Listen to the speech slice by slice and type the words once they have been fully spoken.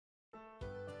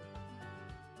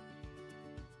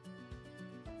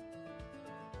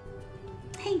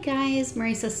Hey guys,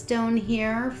 Marisa Stone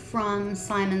here from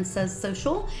Simon Says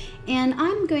Social, and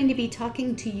I'm going to be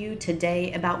talking to you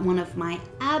today about one of my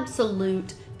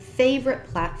absolute favorite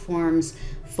platforms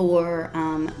for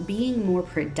being more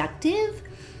productive,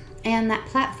 and that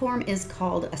platform is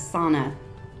called Asana.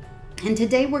 And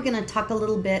today we're going to talk a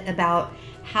little bit about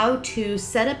how to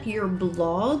set up your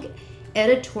blog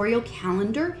editorial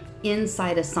calendar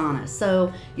inside Asana.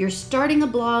 So you're starting a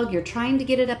blog, you're trying to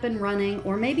get it up and running,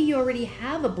 or maybe you already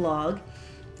have a blog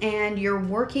and you're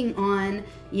working on,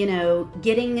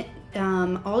 getting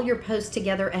all your posts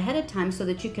together ahead of time so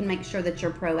that you can make sure that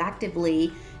you're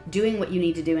proactively doing what you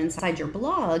need to do inside your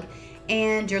blog,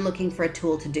 and you're looking for a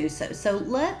tool to do so. So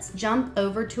let's jump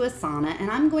over to Asana,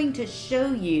 and I'm going to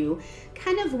show you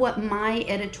kind of what my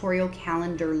editorial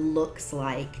calendar looks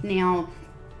like. Now,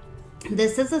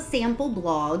 this is a sample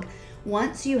blog.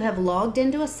 Once you have logged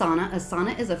into Asana,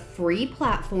 Asana is a free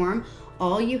platform.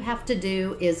 All you have to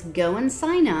do is go and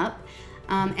sign up.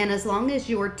 And as long as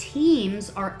your teams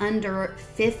are under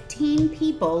 15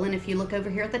 people, and if you look over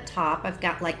here at the top, I've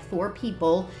got like 4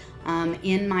 people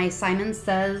in my Simon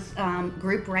Says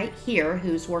group right here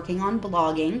who's working on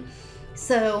blogging.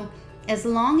 So as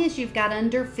long as you've got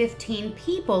under 15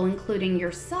 people, including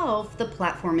yourself, the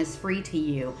platform is free to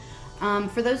you.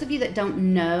 For those of you that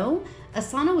don't know,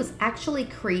 Asana was actually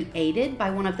created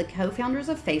by one of the co-founders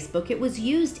of Facebook. It was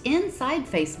used inside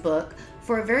Facebook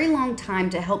for a very long time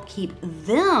to help keep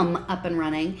them up and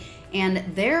running and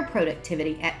their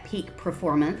productivity at peak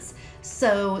performance.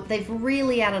 So they've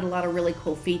really added a lot of really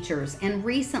cool features. And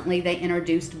recently they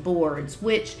introduced boards,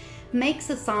 which makes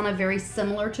Asana very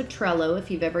similar to Trello. If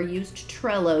you've ever used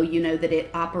Trello, you know that it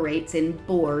operates in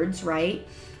boards, right?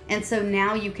 And so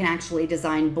now you can actually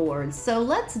design boards. So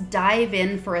let's dive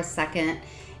in for a second,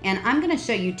 and I'm going to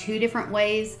show you 2 different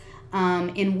ways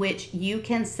in which you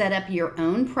can set up your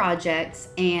own projects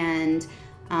and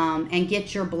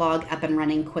get your blog up and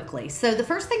running quickly. So the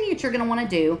first thing that you're going to want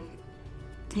to do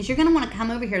is you're going to want to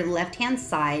come over here to the left-hand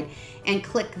side and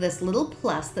click this little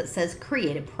plus that says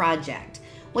Create a Project.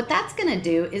 What that's going to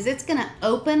do is it's going to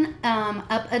open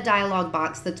up a dialog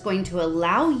box that's going to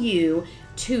allow you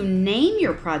to name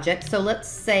your project. So let's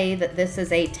say that this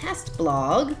is a test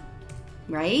blog,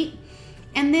 right?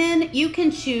 And then you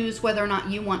can choose whether or not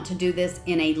you want to do this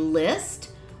in a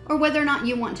list or whether or not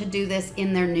you want to do this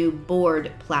in their new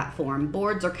board platform.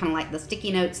 Boards are kind of like the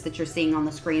sticky notes that you're seeing on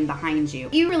the screen behind you.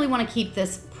 You really want to keep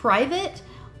this private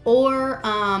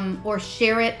or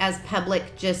share it as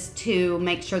public just to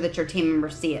make sure that your team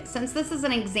members see it. Since this is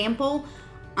an example,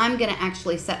 I'm going to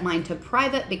actually set mine to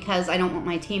private because I don't want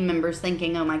my team members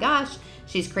thinking, oh my gosh,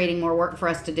 she's creating more work for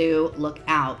us to do, look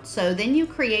out. So then you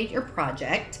create your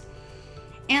project,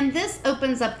 and this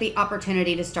opens up the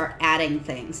opportunity to start adding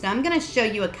things. Now I'm going to show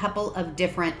you a couple of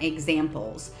different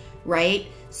examples, right?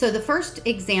 So the first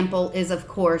example is, of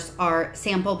course, our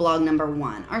sample blog number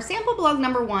 1. Our sample blog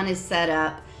number 1 is set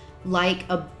up like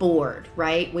a board,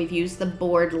 right? We've used the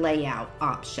board layout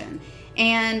option.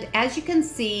 And as you can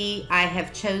see, I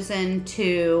have chosen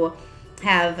to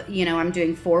have, I'm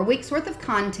doing 4 weeks worth of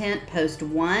content, post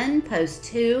 1, post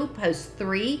 2, post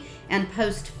 3, and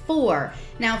post 4.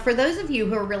 Now, for those of you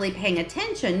who are really paying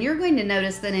attention, you're going to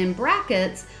notice that in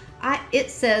brackets, it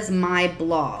says my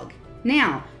blog.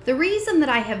 Now, the reason that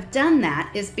I have done that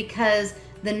is because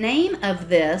the name of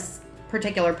this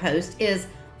particular post is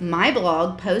my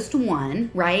blog post 1,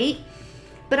 right?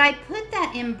 But I put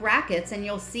that in brackets, and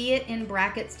you'll see it in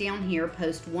brackets down here.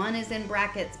 Post 1 is in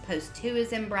brackets, post 2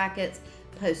 is in brackets,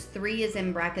 post 3 is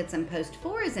in brackets, and post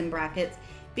 4 is in brackets,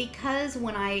 because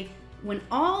when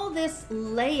all this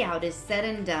layout is said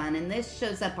and done and this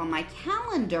shows up on my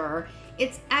calendar,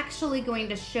 it's actually going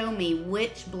to show me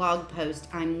which blog post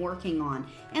I'm working on.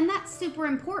 And that's super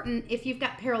important if you've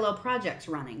got parallel projects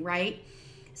running, right?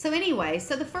 So anyway,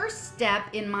 so the first step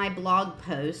in my blog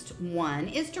post 1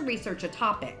 is to research a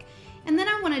topic. And then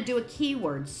I want to do a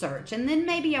keyword search. And then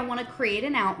maybe I want to create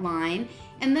an outline.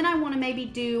 And then I want to maybe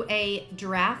do a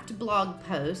draft blog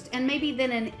post. And maybe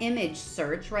then an image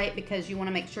search, right? Because you want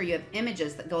to make sure you have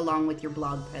images that go along with your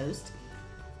blog post.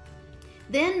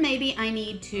 Then maybe I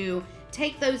need to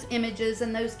take those images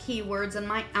and those keywords and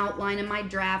my outline and my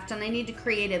draft, and I need to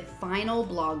create a final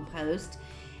blog post.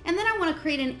 And then I want to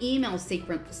create an email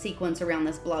sequence around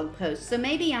this blog post. So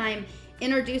maybe I'm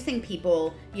introducing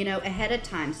people, ahead of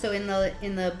time. So in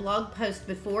the blog post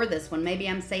before this one, maybe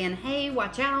I'm saying, hey,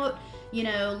 watch out,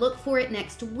 look for it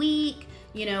next week.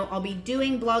 I'll be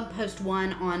doing blog post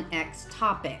 1 on X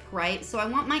topic, right? So I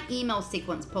want my email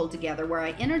sequence pulled together where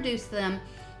I introduce them,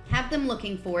 have them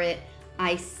looking for it.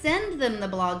 I send them the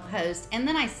blog post, and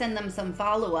then I send them some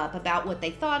follow-up about what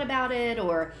they thought about it,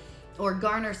 or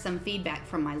garner some feedback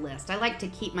from my list. I like to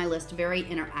keep my list very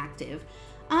interactive.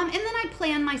 And then I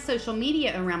plan my social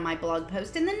media around my blog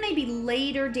post, and then maybe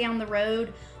later down the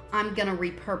road, I'm gonna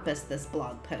repurpose this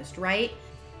blog post, right?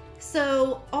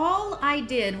 So all I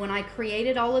did when I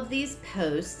created all of these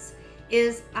posts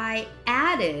is I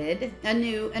added a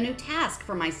new task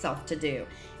for myself to do.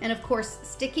 And of course,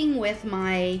 sticking with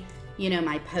my,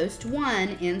 my post 1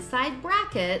 inside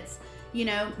brackets,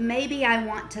 maybe I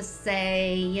want to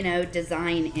say,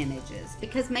 design images,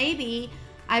 because maybe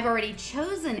I've already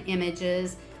chosen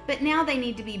images, but now they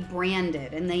need to be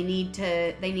branded, and they need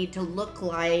to look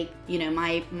like,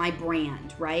 my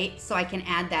brand, right? So I can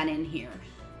add that in here.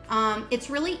 It's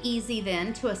really easy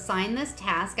then to assign this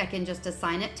task. I can just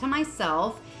assign it to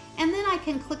myself, and then I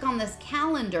can click on this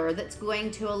calendar that's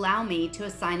going to allow me to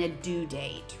assign a due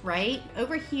date, right?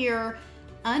 Over here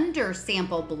under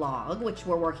sample blog, which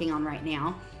we're working on right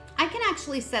now, I can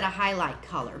actually set a highlight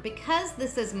color. Because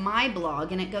this is my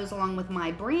blog and it goes along with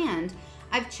my brand,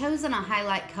 I've chosen a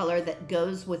highlight color that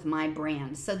goes with my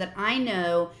brand so that I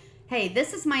know, hey,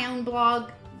 this is my own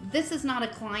blog. This is not a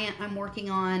client I'm working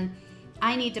on.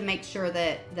 I need to make sure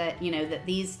that that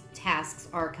these tasks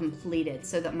are completed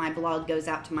so that my blog goes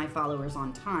out to my followers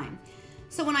on time.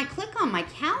 So when I click on my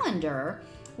calendar,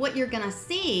 what you're gonna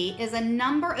see is a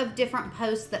number of different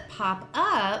posts that pop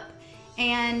up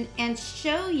and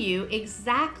show you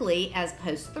exactly as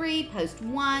post 3, post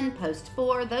 1, post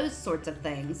 4, those sorts of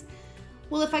things.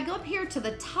 Well, if I go up here to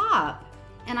the top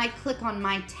and I click on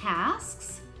my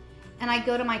tasks and I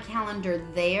go to my calendar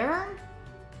there,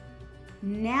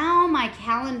 now my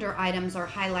calendar items are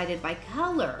highlighted by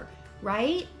color,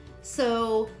 right?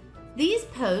 So these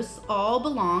posts all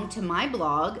belong to my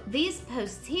blog. These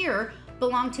posts here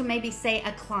belong to maybe say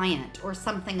a client or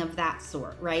something of that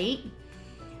sort, right?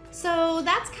 So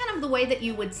that's kind of the way that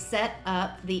you would set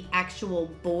up the actual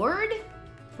board,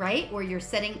 right? Where you're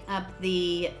setting up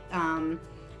the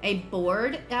a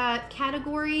board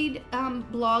categoried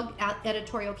blog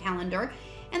editorial calendar.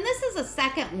 And this is a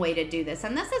second way to do this,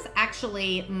 and this is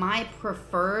actually my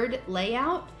preferred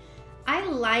layout. I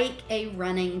like a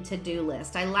running to-do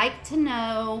list. I like to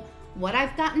know what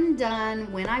I've gotten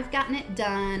done, when I've gotten it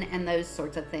done, and those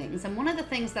sorts of things. And one of the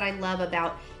things that I love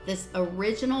about this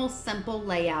original simple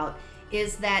layout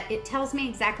is that it tells me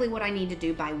exactly what I need to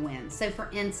do by when. So for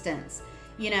instance,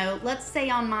 let's say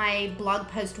on my blog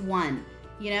post 1,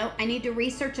 I need to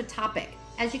research a topic.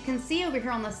 As you can see over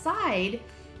here on the side,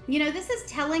 this is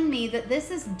telling me that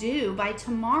this is due by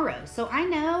tomorrow. So I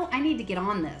know I need to get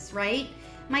on this, right?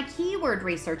 My keyword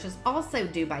research is also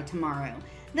due by tomorrow.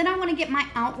 Then I want to get my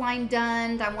outline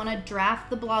done. I want to draft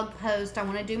the blog post. I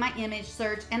want to do my image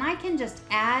search, and I can just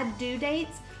add due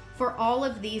dates for all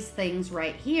of these things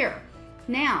right here.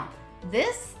 Now,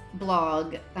 this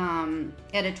blog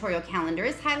editorial calendar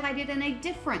is highlighted in a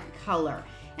different color.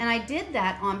 And I did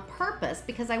that on purpose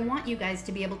because I want you guys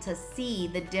to be able to see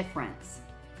the difference.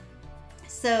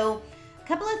 So a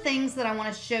couple of things that I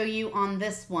want to show you on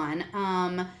this one.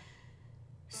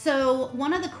 So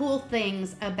one of the cool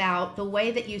things about the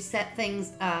way that you set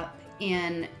things up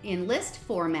in list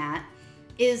format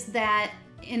is that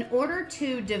in order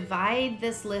to divide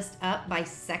this list up by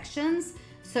sections,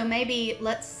 so maybe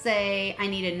let's say I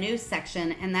need a new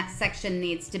section, and that section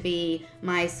needs to be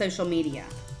my social media,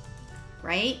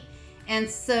 right? And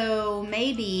so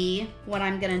maybe what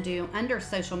I'm gonna do under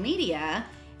social media,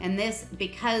 and this,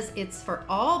 because it's for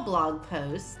all blog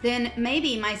posts, then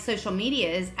maybe my social media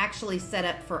is actually set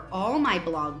up for all my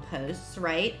blog posts,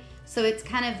 right? So it's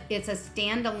a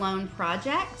standalone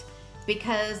project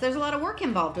because there's a lot of work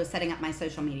involved with setting up my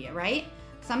social media, right?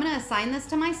 So I'm gonna assign this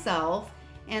to myself,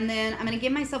 and then I'm gonna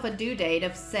give myself a due date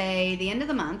of, say, the end of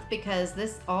the month, because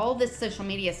all this social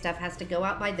media stuff has to go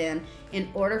out by then in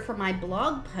order for my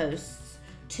blog posts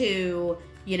to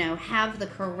have the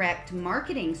correct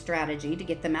marketing strategy to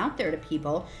get them out there to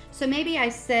people. So maybe I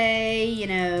say,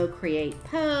 create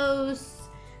posts,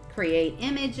 create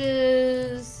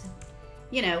images,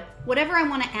 whatever I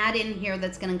want to add in here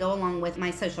that's going to go along with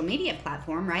my social media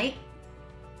platform, right?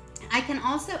 I can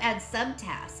also add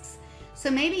subtasks. So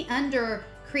maybe under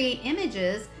create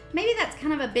images, maybe that's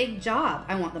kind of a big job.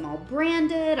 I want them all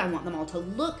branded. I want them all to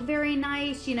look very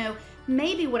nice,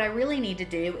 Maybe what I really need to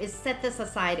do is set this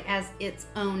aside as its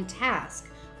own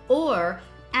task, or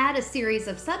add a series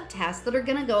of subtasks that are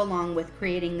going to go along with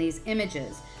creating these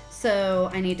images.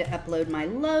 So I need to upload my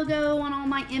logo on all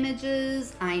my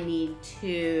images. I need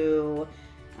to,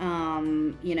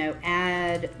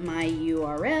 add my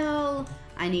URL.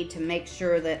 I need to make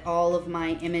sure that all of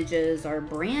my images are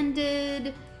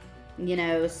branded, you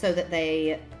know, so that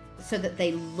they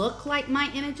look like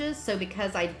my images. So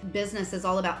because business is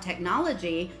all about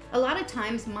technology, a lot of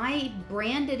times my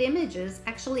branded images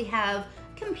actually have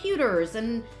computers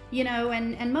and, you know,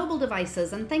 and mobile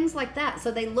devices and things like that. So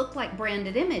they look like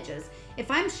branded images. If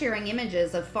I'm sharing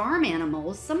images of farm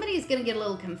animals, somebody's going to get a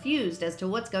little confused as to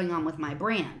what's going on with my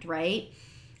brand, right?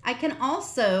 I can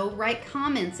also write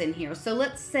comments in here. So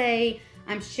let's say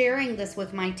I'm sharing this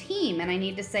with my team and I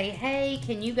need to say, hey,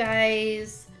 can you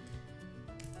guys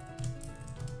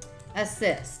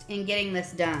assist in getting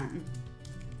this done?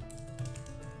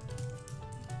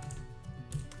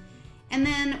 And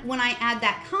then when I add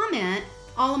that comment,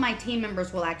 all of my team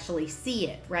members will actually see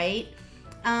it, right?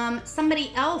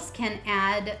 Somebody else can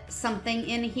add something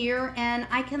in here and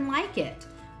I can like it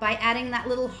by adding that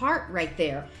little heart right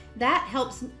there. That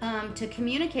helps to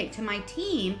communicate to my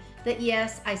team that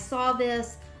yes, I saw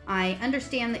this, I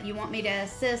understand that you want me to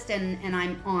assist, and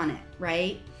I'm on it,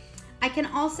 right? I can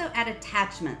also add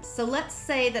attachments. So let's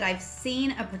say that I've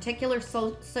seen a particular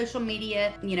social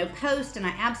media, you know, post and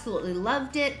I absolutely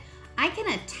loved it. I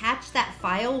can attach that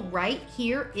file right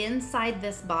here inside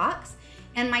this box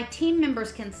and my team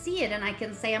members can see it, and I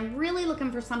can say, I'm really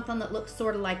looking for something that looks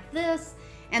sort of like this,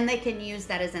 and they can use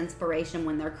that as inspiration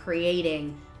when they're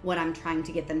creating what I'm trying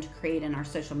to get them to create in our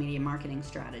social media marketing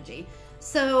strategy.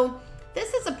 So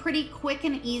this is a pretty quick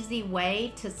and easy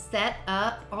way to set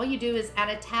up. All you do is add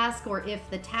a task, or if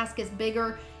the task is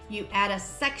bigger, you add a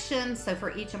section. So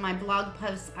for each of my blog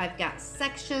posts, I've got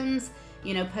sections.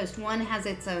 You know, post 1 has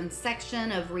its own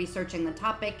section of researching the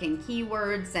topic and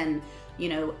keywords and, you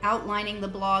know, outlining the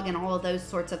blog and all of those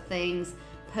sorts of things.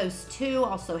 Post 2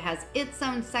 also has its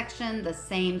own section, the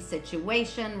same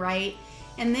situation, right?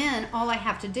 And then all I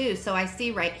have to do, so I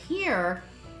see right here,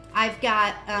 I've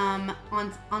got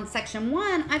on section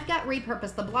 1, I've got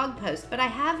repurpose the blog post, but I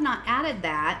have not added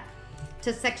that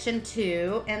to section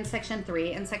 2 and section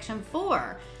 3 and section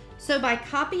 4. So by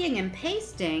copying and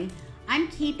pasting, I'm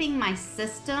keeping my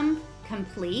system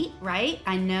complete, right?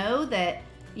 I know that,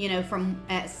 you know, from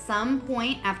at some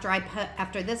point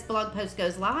after this blog post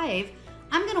goes live,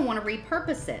 I'm going to want to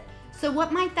repurpose it. So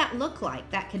what might that look like?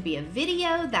 That could be a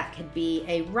video, that could be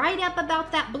a write-up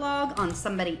about that blog on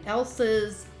somebody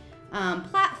else's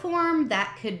platform,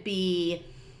 that could be,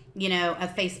 you know, a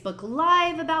Facebook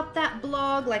Live about that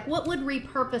blog. Like, what would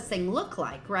repurposing look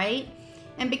like, right?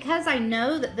 And because I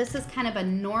know that this is kind of a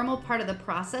normal part of the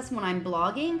process when I'm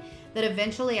blogging, that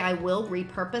eventually I will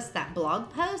repurpose that blog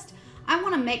post, I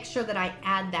want to make sure that I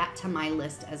add that to my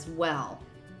list as well.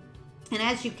 And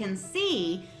as you can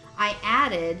see, I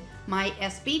added my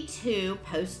SB2,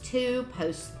 post 2,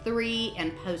 post 3,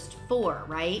 and post 4,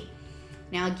 right?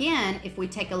 Now again, if we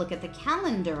take a look at the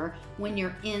calendar, when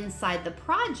you're inside the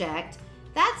project,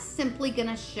 that's simply going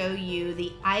to show you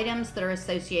the items that are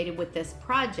associated with this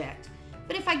project.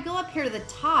 But if I go up here to the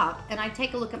top and I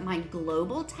take a look at my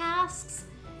global tasks,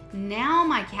 now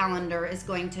my calendar is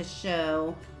going to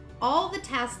show all the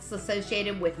tasks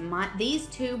associated with these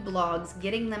 2 blogs,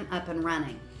 getting them up and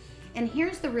running. And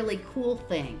here's the really cool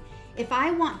thing. If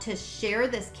I want to share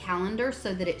this calendar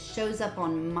so that it shows up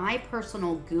on my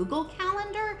personal Google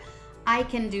Calendar, I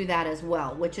can do that as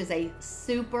well, which is a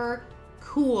super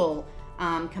cool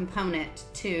component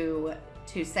to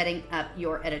setting up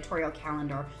your editorial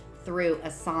calendar through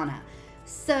Asana.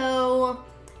 So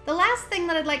the last thing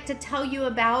that I'd like to tell you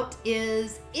about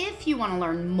is if you want to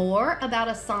learn more about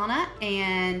Asana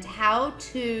and how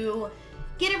to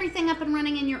get everything up and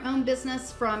running in your own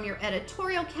business, from your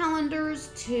editorial calendars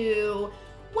to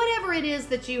whatever it is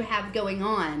that you have going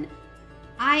on,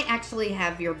 I actually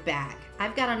have your back.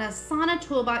 I've got an Asana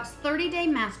Toolbox 30-day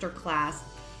masterclass.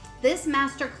 This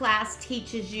masterclass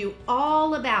teaches you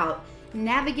all about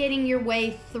navigating your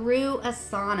way through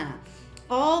Asana,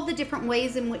 all the different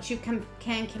ways in which you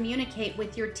can communicate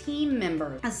with your team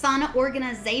members, Asana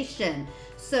organization,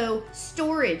 so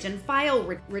storage and file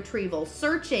retrieval,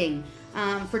 searching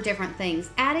for different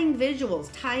things, adding visuals,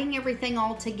 tying everything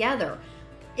all together.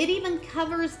 It even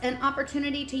covers an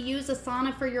opportunity to use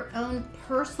Asana for your own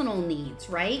personal needs,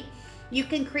 right? You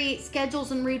can create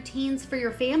schedules and routines for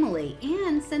your family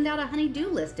and send out a honey-do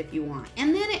list if you want.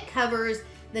 And then it covers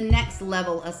the next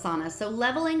level Asana. So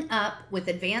leveling up with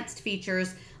advanced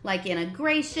features like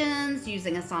integrations,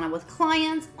 using Asana with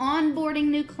clients, onboarding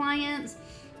new clients,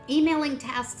 emailing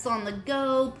tasks on the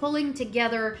go, pulling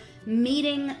together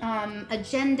meeting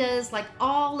agendas, like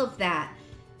all of that.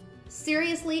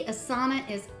 Seriously, Asana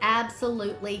is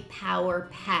absolutely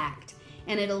power-packed,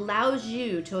 and it allows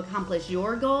you to accomplish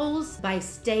your goals by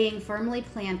staying firmly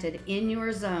planted in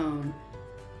your zone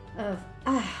of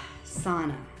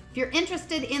Asana. If you're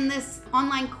interested in this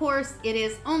online course, it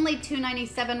is only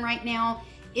 $297 right now.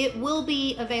 It will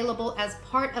be available as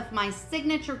part of my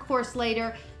signature course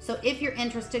later. So if you're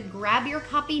interested, grab your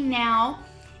copy now.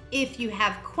 If you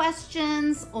have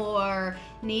questions or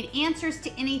need answers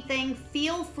to anything,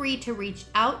 feel free to reach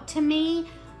out to me.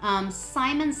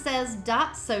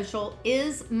 simonsays.social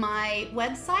is my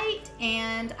website,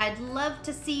 and I'd love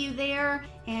to see you there.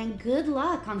 And good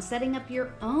luck on setting up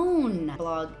your own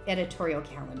blog editorial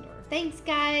calendar. Thanks,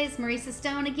 guys. Marisa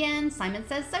Stone again, Simon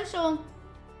Says Social.